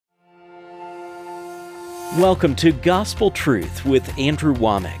Welcome to Gospel Truth with Andrew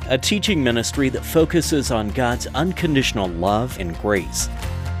Wommack, a teaching ministry that focuses on God's unconditional love and grace.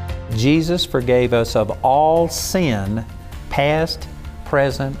 Jesus forgave us of all sin, past,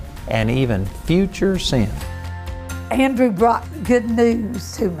 present, and even future sin. Andrew brought good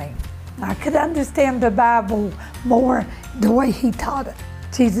news to me. I could understand the Bible more the way he taught it.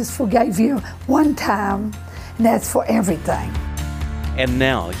 Jesus forgave you one time, and that's for everything. And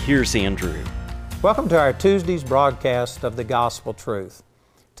now, here's Andrew. Welcome to our Tuesday's broadcast of the Gospel Truth.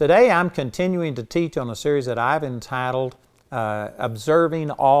 Today I'm continuing to teach on a series that I've entitled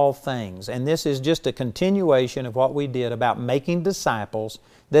Observing All Things. And this is just a continuation of what we did about making disciples,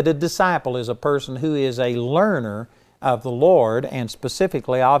 that a disciple is a person who is a learner of the Lord and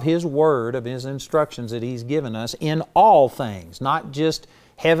specifically of His Word, of His instructions that He's given us in all things, not just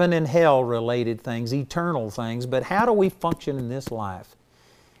heaven and hell related things, eternal things, but how do we function in this life?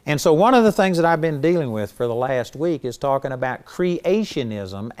 And so one of the things that I've been dealing with for the last week is talking about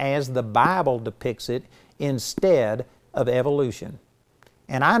creationism as the Bible depicts it instead of evolution.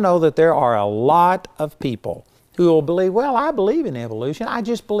 And I know that there are a lot of people who will believe, well, I believe in evolution, I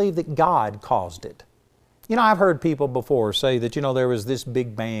just believe that God caused it. You know, I've heard people before say that, there was this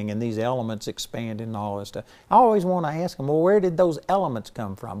big bang and these elements expanded and all this stuff. I always want to ask them, well, where did those elements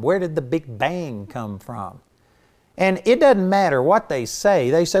come from? Where did the big bang come from? And it doesn't matter what they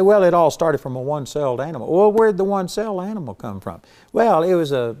say. They say, well, it all started from a one-celled animal. Well, where did the one-celled animal come from? Well, it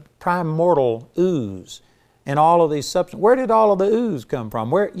was a primordial ooze and all of these substances. Where did all of the ooze come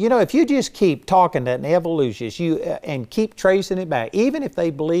from? If you just keep talking that in evolution and keep tracing it back, even if they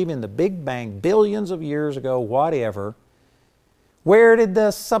believe in the Big Bang billions of years ago, whatever, where did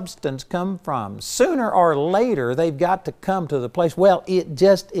the substance come from? Sooner or later, they've got to come to the place, well, it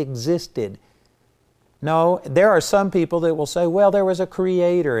just existed. No, there are some people that will say, well, there was a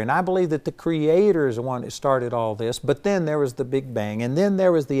creator, and I believe that the creator is the one that started all this, but then there was the Big Bang, and then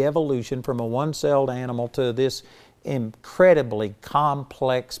there was the evolution from a one-celled animal to this incredibly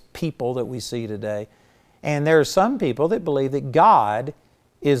complex people that we see today. And there are some people that believe that God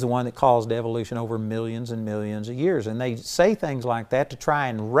is the one that caused evolution over millions and millions of years, and they say things like that to try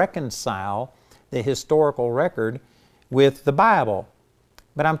and reconcile the historical record with the Bible.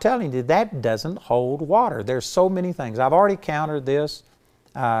 But I'm telling you, that doesn't hold water. There's so many things. I've already countered this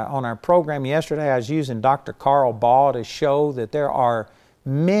on our program yesterday. I was using Dr. Baugh to show that there are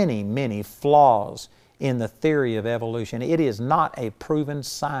many, many flaws in the theory of evolution. It is not a proven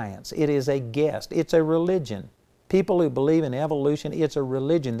science. It is a guess. It's a religion. People who believe in evolution, it's a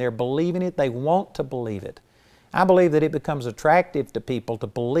religion. They're believing it. They want to believe it. I believe that it becomes attractive to people to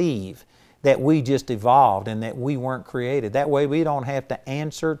believe that we just evolved and that we weren't created. That way we don't have to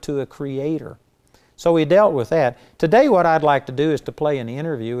answer to a creator. So we dealt with that. Today what I'd like to do is to play an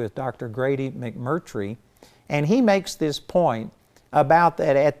interview with Dr. Grady McMurty, and he makes this point about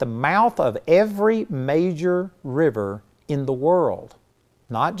that at the mouth of every major river in the world,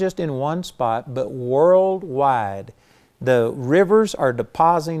 not just in one spot, but worldwide, the rivers are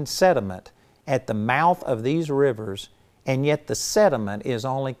depositing sediment at the mouth of these rivers, and yet the sediment is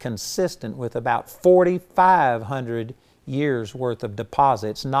only consistent with about 4,500 years worth of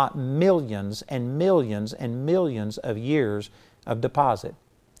deposits, not millions and millions and millions of years of deposit.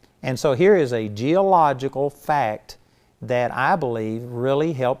 And so here is a geological fact that I believe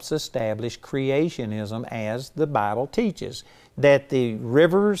really helps establish creationism as the Bible teaches, that the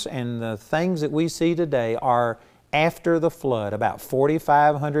rivers and the things that we see today are after the flood, about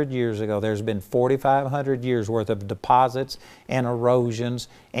 4,500 years ago. There's been 4,500 years worth of deposits and erosions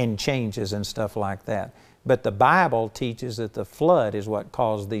and changes and stuff like that. But the Bible teaches that the flood is what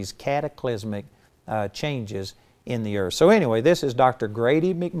caused these cataclysmic changes in the earth. So anyway, this is Dr.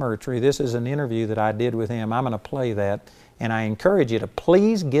 Grady McMurty. This is an interview that I did with him. I'm going to play that, and I encourage you to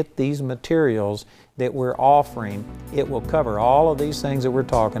please get these materials that we're offering. It will cover all of these things that we're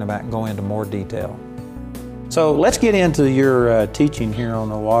talking about and go into more detail. So let's get into your teaching here on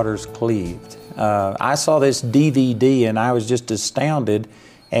The Waters Cleaved. I saw this DVD and I was just astounded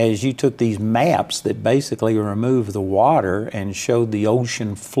as you took these maps that basically removed the water and showed the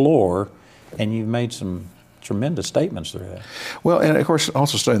ocean floor, and you've made some tremendous statements through that. Well, and of course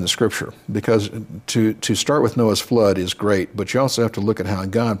also studying the Scripture, because to start with Noah's flood is great, but you also have to look at how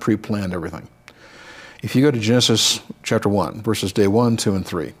God pre-planned everything. If you go to Genesis chapter 1, verses day 1, 2, and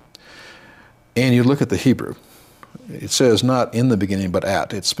 3, and you look at the Hebrew, it says not in the beginning, but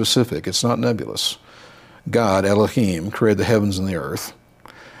at. It's specific. It's not nebulous. God, Elohim, created the heavens and the earth.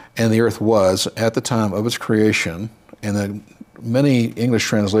 And the earth was, at the time of its creation, and then many English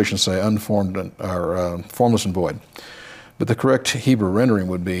translations say unformed or formless and void. But the correct Hebrew rendering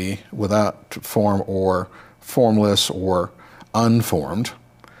would be without form or formless or unformed.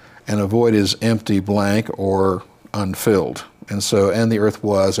 And a void is empty, blank, or unfilled. And so, and the earth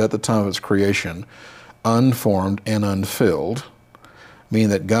was, at the time of its creation, unformed and unfilled, meaning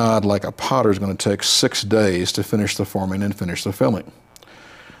that God, like a potter, is going to take 6 days to finish the forming and finish the filling.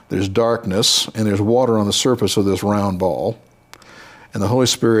 There's darkness, and there's water on the surface of this round ball, and the Holy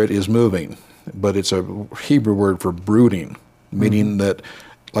Spirit is moving. But it's a Hebrew word for brooding, meaning that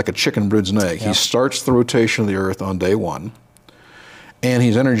like a chicken broods an egg. He starts the rotation of the earth on day one, and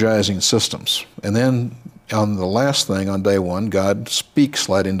he's energizing systems. And then on the last thing, on day one, God speaks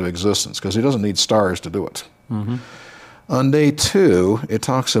light into existence, because he doesn't need stars to do it. On day two, it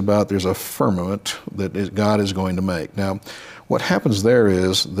talks about there's a firmament that God is going to make. Now, what happens there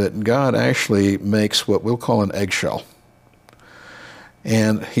is that God actually makes what we'll call an eggshell.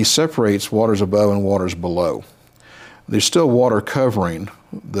 And he separates waters above and waters below. There's still water covering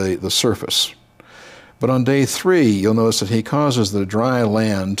the surface. But on day three, you'll notice that he causes the dry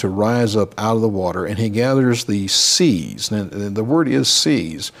land to rise up out of the water, and he gathers the seas. And the word is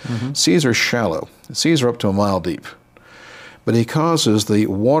seas. Seas are shallow. Seas are up to a mile deep. But he causes the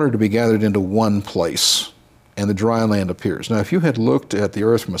water to be gathered into one place, and the dry land appears. Now, if you had looked at the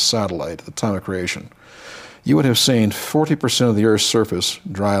earth from a satellite at the time of creation, you would have seen 40% of the earth's surface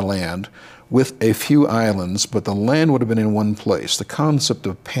dry land with a few islands, but the land would have been in one place. The concept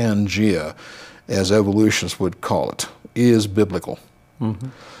of Pangea, as evolutionists would call it, is biblical.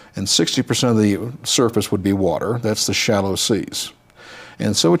 And 60% of the surface would be water. That's the shallow seas.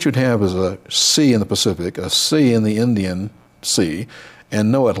 And so what you'd have is a sea in the Pacific, a sea in the Indian Sea,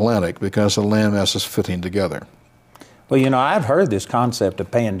 and no Atlantic, because the land masses fitting together. Well, you know, I've heard this concept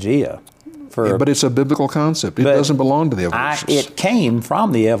of Pangea. But it's a biblical concept. It doesn't belong to the evolutionists. It came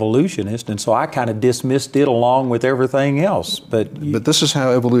from the evolutionists, and so I kind of dismissed it along with everything else. But this is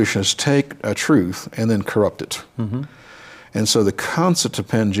how evolutionists take a truth and then corrupt it. And so the concept of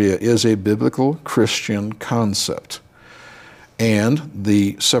Pangea is a biblical Christian concept. And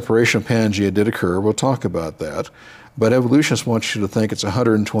the separation of Pangea did occur. We'll talk about that. But evolutionists want you to think it's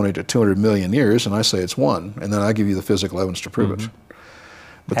 120 to 200 million years, and I say it's one, and then I give you the physical evidence to prove it.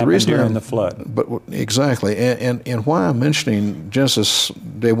 But the reason during the flood. But exactly, and why I'm mentioning Genesis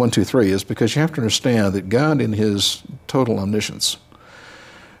day 1, 2, 3 is because you have to understand that God, in his total omniscience,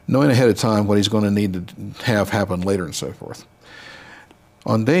 knowing ahead of time what he's going to need to have happen later and so forth.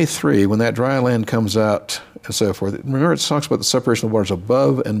 On day 3, when that dry land comes out and so forth, remember it talks about the separation of the waters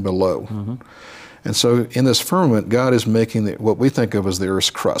above and below. And so in this firmament, God is making what we think of as the earth's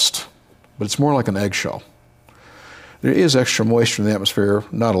crust, but it's more like an eggshell. There is extra moisture in the atmosphere,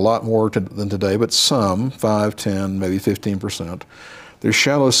 not a lot more than today, but some, 5, 10, maybe 15%. There's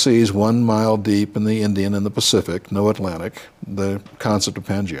shallow seas 1 mile deep in the Indian and the Pacific, no Atlantic, the concept of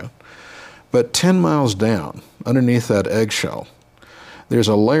Pangea. But 10 miles down, underneath that eggshell, there's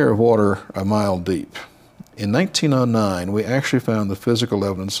a layer of water a mile deep. In 1909, we actually found the physical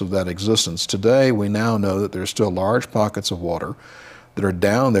evidence of that existence. Today, we now know that there's still large pockets of water that are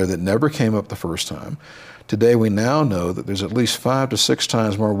down there that never came up the first time. Today, we now know that there's at least 5 to 6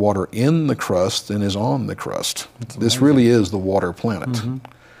 times more water in the crust than is on the crust. This really is the water planet.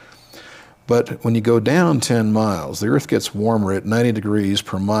 But when you go down 10 miles, the Earth gets warmer at 90 degrees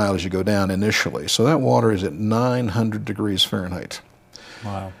per mile as you go down initially. So that water is at 900 degrees Fahrenheit.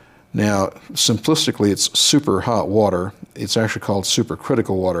 Wow. Now, simplistically, it's super hot water. It's actually called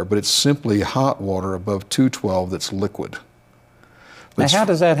supercritical water, but it's simply hot water above 212 that's liquid. Now, how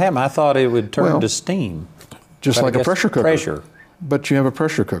does that happen? I thought it would turn to steam. Just like a pressure cooker. Pressure. But you have a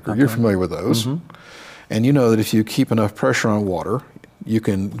pressure cooker. You're familiar with those. And you know that if you keep enough pressure on water, you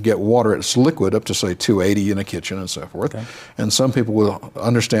can get water that's liquid up to, say, 280 in a kitchen and so forth. And some people will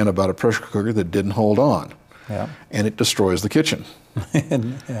understand about a pressure cooker that didn't hold on. And it destroys the kitchen.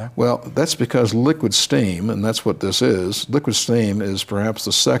 Well, that's because liquid steam, and that's what this is, liquid steam is perhaps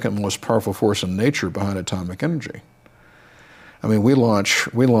the second most powerful force in nature behind atomic energy. I mean, we launch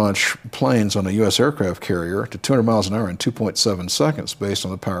planes on a U.S. aircraft carrier to 200 miles an hour in 2.7 seconds based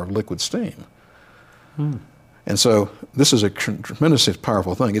on the power of liquid steam. And so this is a tremendously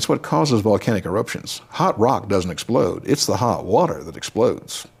powerful thing. It's what causes volcanic eruptions. Hot rock doesn't explode. It's the hot water that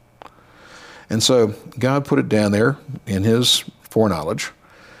explodes. And so God put it down there in his foreknowledge,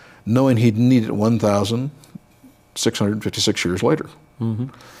 knowing he'd need it 1,656 years later.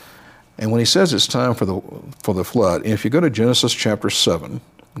 And when he says it's time for the flood, and if you go to Genesis chapter 7,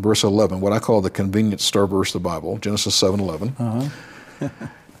 verse 11, what I call the convenience store verse of the Bible, Genesis 7:11,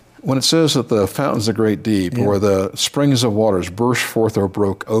 when it says that the fountains of the great deep or the springs of waters burst forth or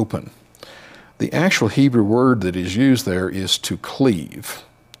broke open, The actual Hebrew word that is used there is to cleave.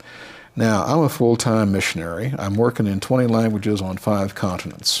 Now, I'm a full-time missionary. I'm working in 20 languages on 5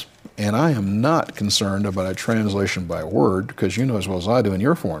 continents. And I am not concerned about a translation by word, because you know as well as I do in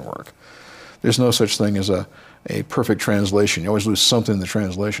your foreign work, there's no such thing as a perfect translation. You always lose something in the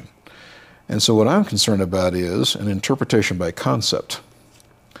translation. And so what I'm concerned about is an interpretation by concept.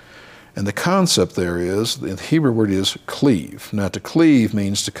 And the concept there is, the Hebrew word is cleave. Now, to cleave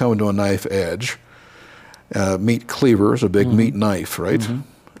means to come into a knife edge. Meat cleaver is a big meat knife, right?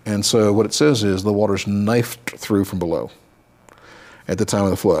 And so what it says is the water's knifed through from below at the time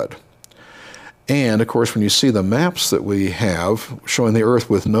of the flood. And, of course, when you see the maps that we have showing the earth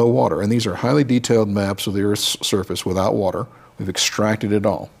with no water, and these are highly detailed maps of the earth's surface without water, we've extracted it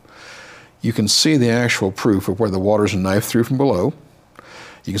all. You can see the actual proof of where the water's knifed through from below.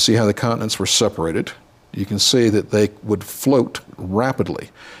 You can see how the continents were separated. You can see that they would float rapidly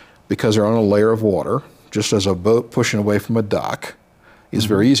because they're on a layer of water, just as a boat pushing away from a dock is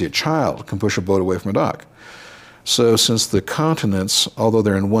very easy. A child can push a boat away from a dock. So since the continents, although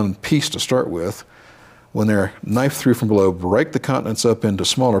they're in one piece to start with, when they're knifed through from below, break the continents up into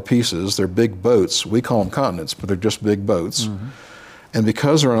smaller pieces, they're big boats. We call them continents, but they're just big boats. And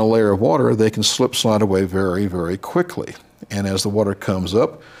because they're on a layer of water, they can slide away very, very quickly. And as the water comes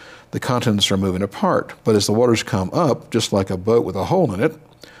up, the continents are moving apart. But as the waters come up, just like a boat with a hole in it,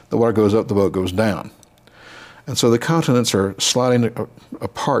 the water goes up, the boat goes down. And so the continents are sliding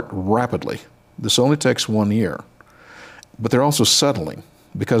apart rapidly. This only takes 1 year. But they're also settling,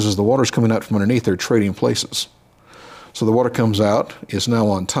 because as the water's coming out from underneath, they're trading places. So the water comes out, is now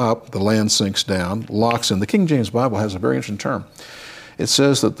on top, the land sinks down, locks in. The King James Bible has a very interesting term. It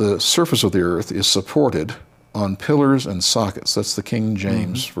says that the surface of the earth is supported on pillars and sockets. That's the King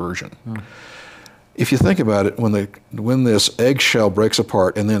James Version. If you think about it, when this eggshell breaks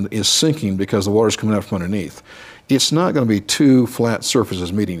apart and then is sinking because the water's coming out from underneath, it's not going to be 2 flat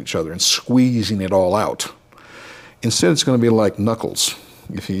surfaces meeting each other and squeezing it all out. Instead, it's going to be like knuckles,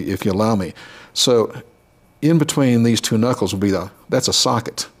 if you allow me. So in between these 2 knuckles will be that's a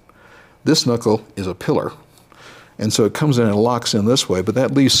socket. This knuckle is a pillar. And so it comes in and locks in this way, but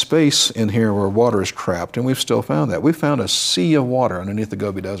that leaves space in here where water is trapped, and we've still found that. We found a sea of water underneath the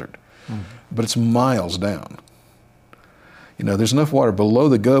Gobi Desert, but it's miles down. You know, there's enough water below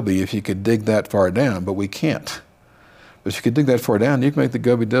the Gobi if you could dig that far down, but we can't. But if you could dig that far down, you can make the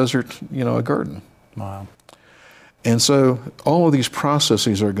Gobi Desert, you know, a garden. Wow. And so all of these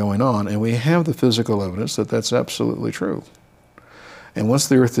processes are going on, and we have the physical evidence that that's absolutely true. And once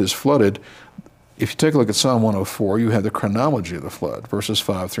the earth is flooded, if you take a look at Psalm 104, you have the chronology of the flood, verses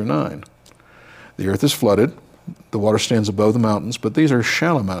 5 through 9. The earth is flooded, the water stands above the mountains, but these are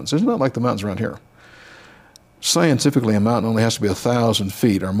shallow mountains. It's not like the mountains around here. Scientifically, a mountain only has to be 1,000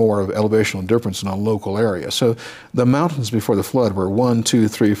 feet or more of elevational difference in a local area. So the mountains before the flood were 1, 2,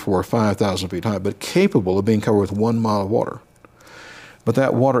 3, 4, 5,000 feet high, but capable of being covered with 1 mile of water. But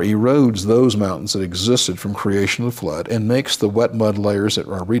that water erodes those mountains that existed from creation of the flood and makes the wet mud layers that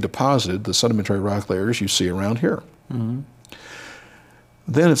are redeposited, the sedimentary rock layers you see around here. Then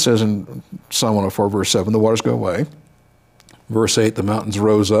it says in Psalm 104, verse 7, the waters go away. Verse 8, the mountains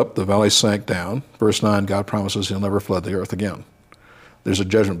rose up, the valleys sank down. Verse 9, God promises he'll never flood the earth again. There's a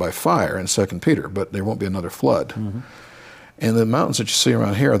judgment by fire in 2 Peter, but there won't be another flood. And the mountains that you see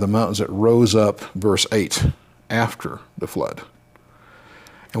around here are the mountains that rose up, verse 8, after the flood.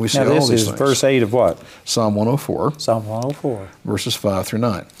 And we see now all this these is things. verse 8 of what? Psalm 104. Psalm 104. Verses 5 through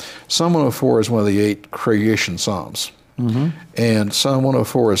 9. Psalm 104 is one of the 8 creation psalms. And Psalm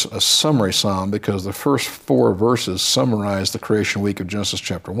 104 is a summary psalm because the first 4 verses summarize the creation week of Genesis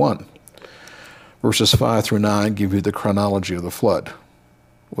chapter 1. Verses 5 through 9 give you the chronology of the flood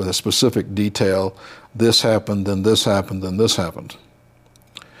with a specific detail. This happened, then this happened, then this happened.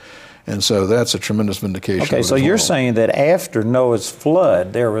 And so that's a tremendous vindication. Okay, so you're saying that after Noah's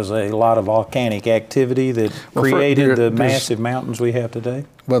flood, there was a lot of volcanic activity that created the massive mountains we have today?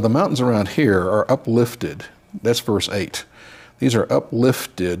 Well, the mountains around here are uplifted. That's verse 8. These are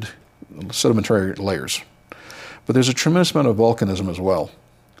uplifted sedimentary layers. But there's a tremendous amount of volcanism as well.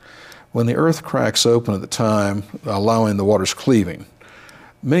 When the earth cracks open at the time, allowing the waters cleaving,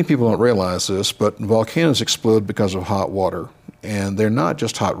 many people don't realize this, but volcanoes explode because of hot water. And they're not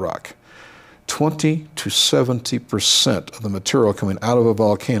just hot rock. 20 to 70% of the material coming out of a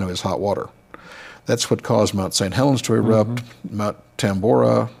volcano is hot water. That's what caused Mount St. Helens to erupt, Mount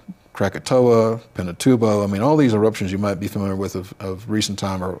Tambora, Krakatoa, Pinatubo. I mean, all these eruptions you might be familiar with of recent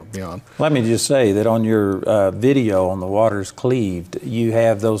time or beyond. Let me just say that on your video on the waters cleaved, you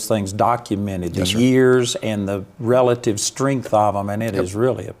have those things documented, the years and the relative strength of them, and it is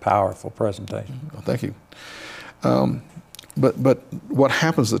really a powerful presentation. Well, thank you. But what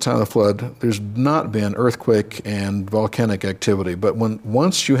happens at the time of the flood, there's not been earthquake and volcanic activity, but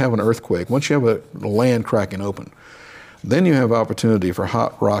once you have an earthquake, once you have a land cracking open, then you have opportunity for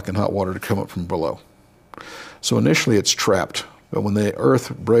hot rock and hot water to come up from below. So initially it's trapped, but when the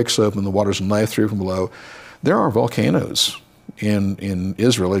earth breaks open, the water's knifed through from below, there are volcanoes in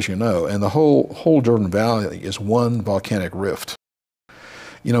Israel, as you know, and the whole Jordan Valley is one volcanic rift.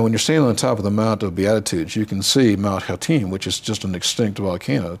 You know, when you're standing on top of the Mount of Beatitudes, you can see Mount Hatim, which is just an extinct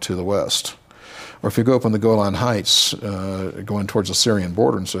volcano to the west. Or if you go up on the Golan Heights, going towards the Syrian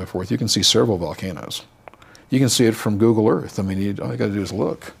border and so forth, you can see several volcanoes. You can see it from Google Earth. I mean, all you got to do is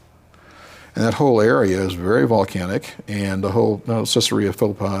look. And that whole area is very volcanic, and the whole Caesarea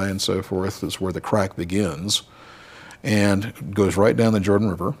Philippi and so forth is where the crack begins, and goes right down the Jordan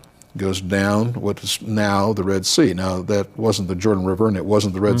River, goes down what is now the Red Sea. Now, that wasn't the Jordan River, and it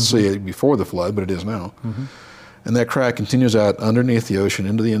wasn't the Red Sea before the flood, but it is now. And that crack continues out underneath the ocean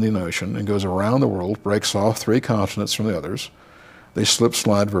into the Indian Ocean and goes around the world, breaks off 3 continents from the others. They slip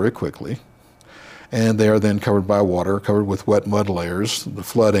slide very quickly, and they are then covered by water, covered with wet mud layers. The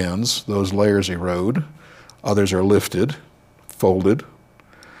flood ends, those layers erode, others are lifted, folded,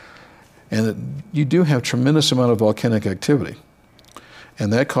 and you do have tremendous amount of volcanic activity.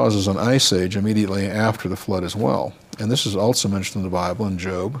 And that causes an ice age immediately after the flood as well. And this is also mentioned in the Bible in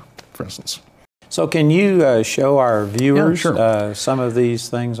Job, for instance. So can you show our viewers some of these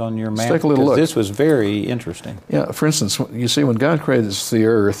things on your map? Let's take a little look. This was very interesting. Yeah, for instance, you see when God created the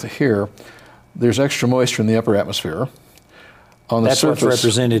earth here, there's extra moisture in the upper atmosphere. On the That's surface, what's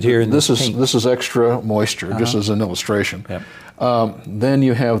represented here in this pink. This is extra moisture, just as an illustration. Then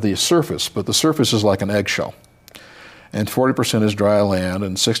you have the surface, but the surface is like an eggshell. And 40% is dry land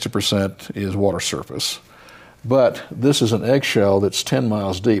and 60% is water surface. But this is an eggshell that's 10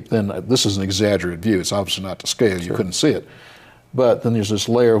 miles deep. Then this is an exaggerated view. It's obviously not to scale. You couldn't see it. But then there's this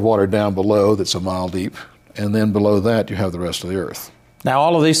layer of water down below that's a mile deep. And then below that, you have the rest of the earth. Now,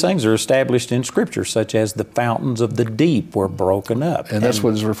 all of these things are established in Scripture, such as the fountains of the deep were broken up. And that's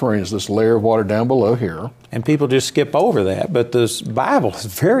what it's referring to, is this layer of water down below here. And people just skip over that, but this Bible is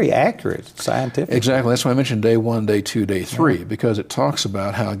very accurate, scientific. Exactly. That's why I mentioned day 1, day 2, day 3, because it talks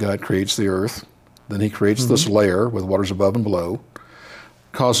about how God creates the earth, then He creates this layer with waters above and below,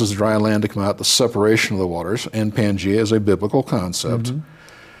 causes the dry land to come out, the separation of the waters, and Pangea is a biblical concept.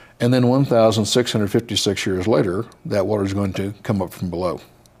 And then 1,656 years later, that water is going to come up from below.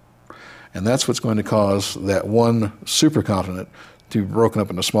 And that's what's going to cause that one supercontinent to be broken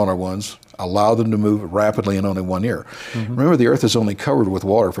up into smaller ones, allow them to move rapidly in only 1 year. Remember, the earth is only covered with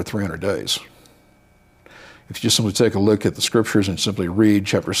water for 300 days. If you just simply take a look at the scriptures and simply read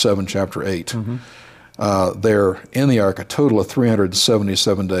chapter 7, chapter 8, they're in the ark a total of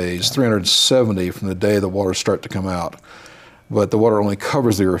 377 days, 370 from the day the waters start to come out. But the water only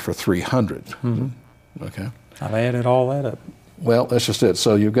covers the earth for 300. Okay. I've added all that up. Well, that's just it.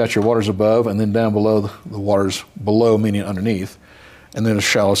 So you've got your waters above, and then down below, the waters below, meaning underneath, and then a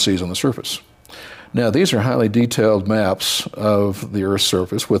shallow seas on the surface. Now, these are highly detailed maps of the Earth's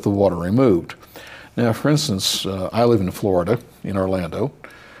surface with the water removed. Now, for instance, I live in Florida, in Orlando,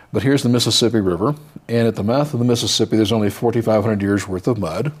 but here's the Mississippi River, and at the mouth of the Mississippi, there's only 4,500 years worth of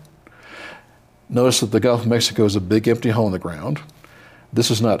mud. Notice that the Gulf of Mexico is a big empty hole in the ground. This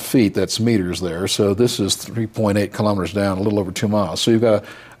is not feet, that's meters there. So this is 3.8 kilometers down, a little over 2 miles. So you've got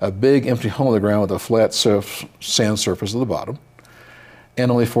a big empty hole in the ground with a flat sand surface at the bottom, and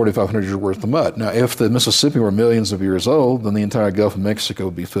only 4,500 years worth of mud. Now, if the Mississippi were millions of years old, then the entire Gulf of Mexico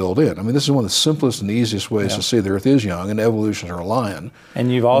would be filled in. I mean, this is one of the simplest and easiest ways to see the Earth is young, and evolutions are lying. And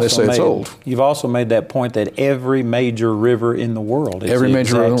you've also made that point that every major river in the world is the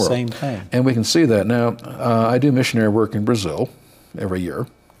exact same thing. And we can see that. Now, I do missionary work in Brazil every year,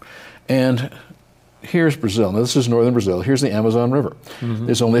 and here's Brazil. Now, this is northern Brazil. Here's the Amazon River.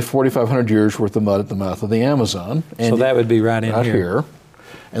 There's only 4,500 years worth of mud at the mouth of the Amazon. And so that would be right in here.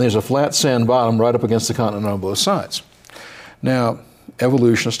 And there's a flat sand bottom right up against the continent on both sides. Now,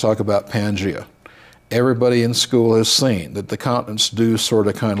 evolutionists talk about Pangea. Everybody in school has seen that the continents do sort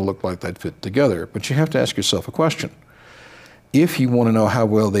of kind of look like they'd fit together, but you have to ask yourself a question. If you want to know how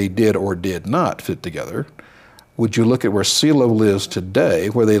well they did or did not fit together, would you look at where sea level is today,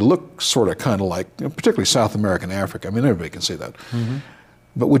 where they look sort of kind of like, particularly South America and Africa? I mean, everybody can see that.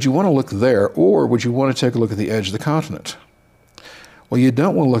 But would you want to look there, or would you want to take a look at the edge of the continent? Well, you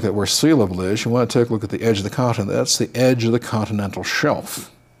don't want to look at where sea level is. You want to take a look at the edge of the continent. That's the edge of the continental shelf.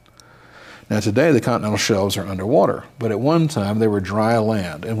 Now today the continental shelves are underwater, but at one time they were dry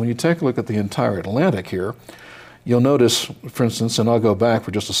land. And when you take a look at the entire Atlantic here, you'll notice, for instance, and I'll go back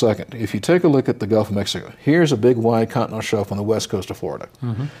for just a second, if you take a look at the Gulf of Mexico, here's a big wide continental shelf on the west coast of Florida.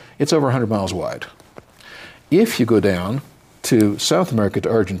 It's over 100 miles wide. If you go down to South America, to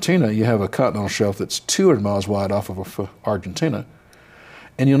Argentina, you have a continental shelf that's 200 miles wide off of Argentina.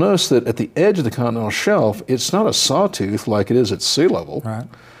 And you'll notice that at the edge of the continental shelf, it's not a sawtooth like it is at sea level. Right.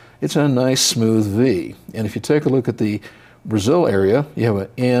 It's a nice smooth V. And if you take a look at the Brazil area, you have an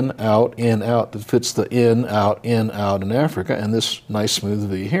in, out that fits the in, out in Africa, and this nice smooth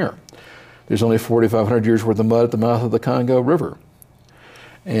V here. There's only 4,500 years worth of mud at the mouth of the Congo River.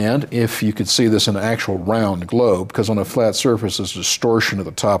 And if you could see this in an actual round globe, because on a flat surface there's distortion at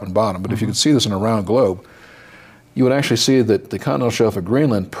the top and bottom, but if you could see this in a round globe, you would actually see that the continental shelf of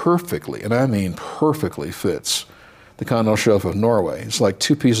Greenland perfectly, and I mean perfectly, fits the continental shelf of Norway. It's like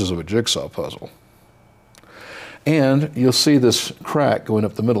two pieces of a jigsaw puzzle. And you'll see this crack going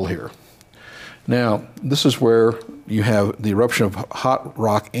up the middle here. Now, this is where you have the eruption of hot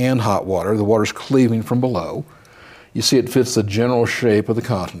rock and hot water. The water's cleaving from below. You see it fits the general shape of the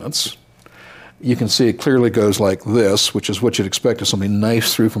continents. You can see it clearly goes like this, which is what you'd expect if something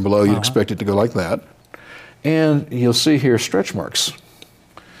knifes through from below. You'd expect it to go like that. And you'll see here stretch marks.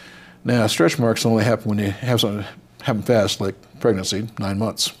 Now, stretch marks only happen when you have something happen fast, like pregnancy, 9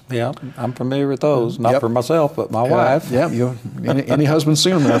 months. Yeah, I'm familiar with those. Not for myself, but my wife. Yeah, any husband's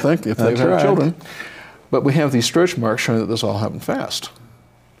seen them, I think, if they've had children. But we have these stretch marks showing that this all happened fast.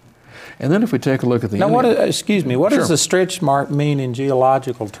 And then if we take a look at the... Now, what does the stretch mark mean in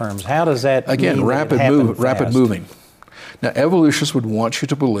geological terms? How does that mean rapid moving. Now, evolutionists would want you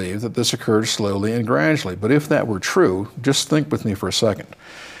to believe that this occurred slowly and gradually. But if that were true, just think with me for a second.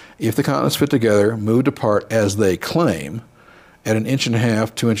 If the continents fit together, moved apart as they claim, at 1.5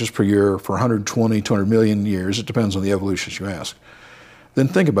 inches, 2 inches per year for 120, 200 million years, it depends on the evolutionists you ask, then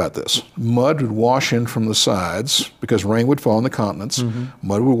think about this. Mud would wash in from the sides because rain would fall on the continents.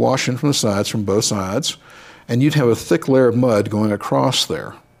 Mud would wash in from the sides, from both sides, and you'd have a thick layer of mud going across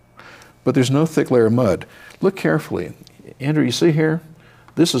there. But there's no thick layer of mud. Look carefully. Andrew, you see here?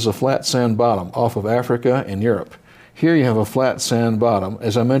 This is a flat sand bottom off of Africa and Europe. Here you have a flat sand bottom.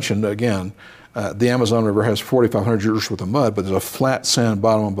 As I mentioned again, the Amazon River has 4,500 years worth of mud, but there's a flat sand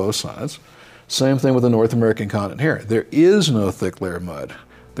bottom on both sides. Same thing with the North American continent here. There is no thick layer of mud.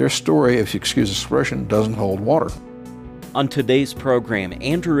 Their story, if you excuse the expression, doesn't hold water. On today's program,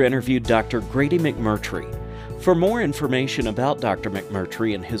 Andrew interviewed Dr. Grady McMurty. For more information about Dr.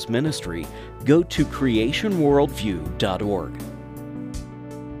 McMurty and his ministry, go to creationworldview.org.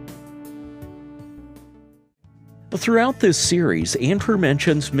 Throughout this series, Andrew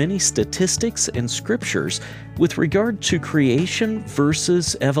mentions many statistics and scriptures with regard to creation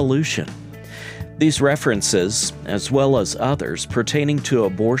versus evolution. These references, as well as others pertaining to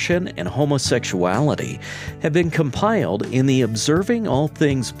abortion and homosexuality, have been compiled in the Observing All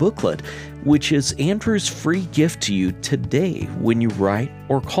Things booklet, which is Andrew's free gift to you today when you write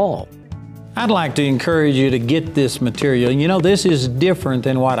or call. I'd like to encourage you to get this material. You know, this is different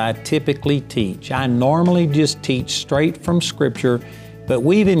than what I typically teach. I normally just teach straight from Scripture, but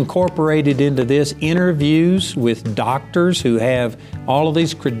we've incorporated into this interviews with doctors who have all of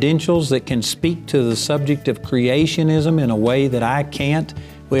these credentials that can speak to the subject of creationism in a way that I can't.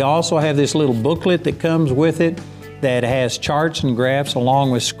 We also have this little booklet that comes with it that has charts and graphs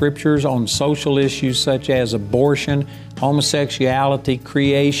along with scriptures on social issues such as abortion, homosexuality,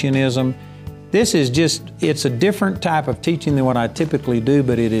 creationism. This is it's a different type of teaching than what I typically do,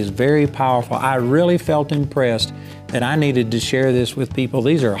 but it is very powerful. I really felt impressed that I needed to share this with people.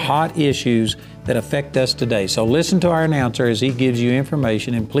 These are hot issues that affect us today. So listen to our announcer as he gives you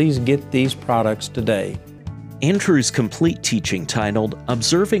information, and please get these products today. Andrew's complete teaching titled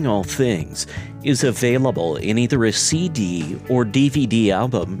Observing All Things is available in either a CD or DVD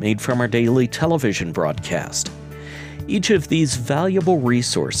album made from our daily television broadcast. Each of these valuable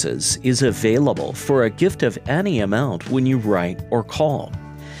resources is available for a gift of any amount when you write or call.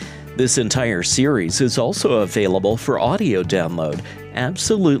 This entire series is also available for audio download,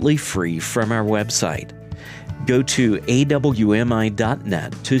 absolutely free from our website. Go to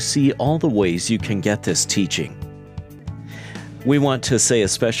awmi.net to see all the ways you can get this teaching. We want to say a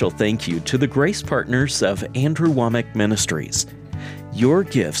special thank you to the grace partners of Andrew Wommack Ministries. Your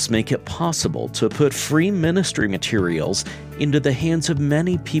gifts make it possible to put free ministry materials into the hands of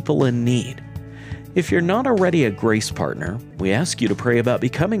many people in need. If you're not already a grace partner, we ask you to pray about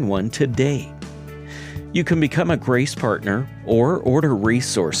becoming one today. You can become a Grace Partner or order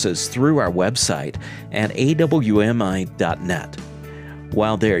resources through our website at awmi.net.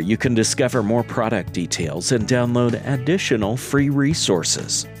 While there, you can discover more product details and download additional free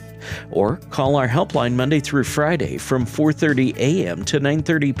resources. Or call our helpline Monday through Friday from 4:30 a.m. to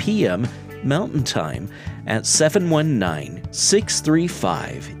 9:30 p.m. Mountain Time at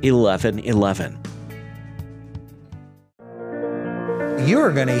 719-635-1111.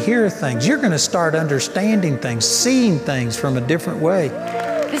 You're going to hear things. You're going to start understanding things, seeing things from a different way.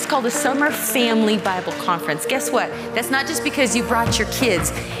 This is called the Summer Family Bible Conference. Guess what? That's not just because you brought your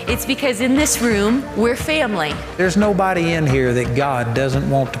kids. It's because in this room, we're family. There's nobody in here that God doesn't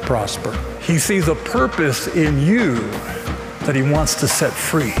want to prosper. He sees a purpose in you that He wants to set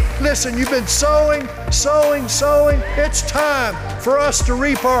free. Listen, you've been sowing. It's time for us to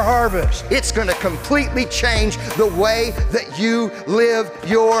reap our harvest. It's going to completely change the way that you live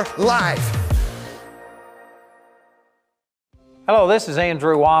your life. Hello, this is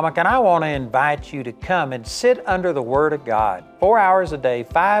Andrew Wommack, and I want to invite you to come and sit under the Word of God. 4 hours a day,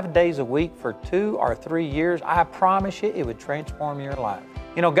 5 days a week for 2 or 3 years. I promise you it would transform your life.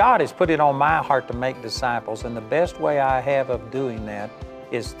 You know, God has put it on my heart to make disciples, and the best way I have of doing that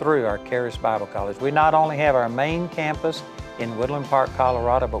is through our Charis Bible College. We not only have our main campus in Woodland Park,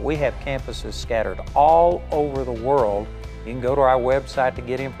 Colorado, but we have campuses scattered all over the world. You can go to our website to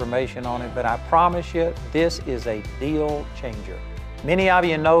get information on it, but I promise you, this is a deal changer. Many of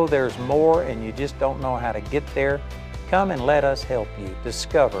you know there's more and you just don't know how to get there. Come and let us help you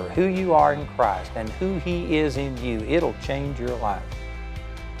discover who you are in Christ and who He is in you. It'll change your life.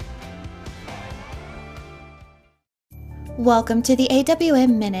 Welcome to the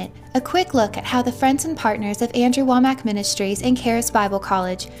AWM Minute, a quick look at how the friends and partners of Andrew Wommack Ministries and Charis Bible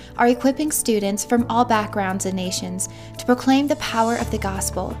College are equipping students from all backgrounds and nations to proclaim the power of the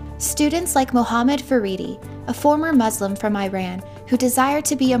gospel. Students like Mohammed Faridi, a former Muslim from Iran who desired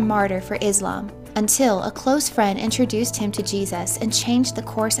to be a martyr for Islam, until a close friend introduced him to Jesus and changed the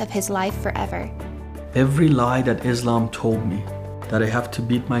course of his life forever. Every lie that Islam told me, that I have to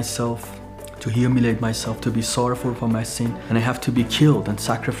beat myself, to humiliate myself, to be sorrowful for my sin, and I have to be killed and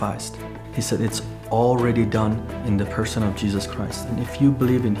sacrificed. He said it's already done in the person of Jesus Christ. And if you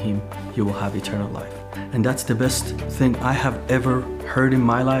believe in Him, you will have eternal life. And that's the best thing I have ever heard in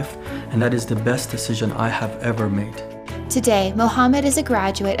my life, and that is the best decision I have ever made. Today, Mohammed is a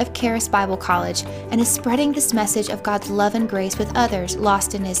graduate of Charis Bible College and is spreading this message of God's love and grace with others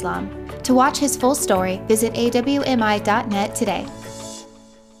lost in Islam. To watch his full story, visit awmi.net today.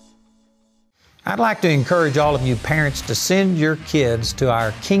 I'd like to encourage all of you parents to send your kids to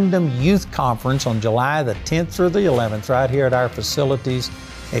our Kingdom Youth Conference on July the 10th through the 11th right here at our facilities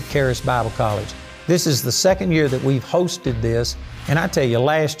at Charis Bible College. This is the second year that we've hosted this, and I tell you,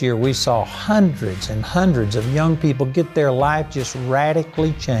 last year we saw hundreds and hundreds of young people get their life just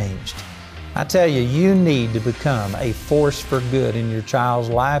radically changed. I tell you, you need to become a force for good in your child's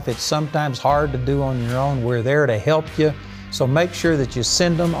life. It's sometimes hard to do on your own. We're there to help you. So make sure that you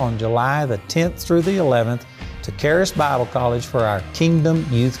send them on July the 10th through the 11th to Charis Bible College for our Kingdom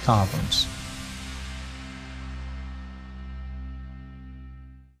Youth Conference.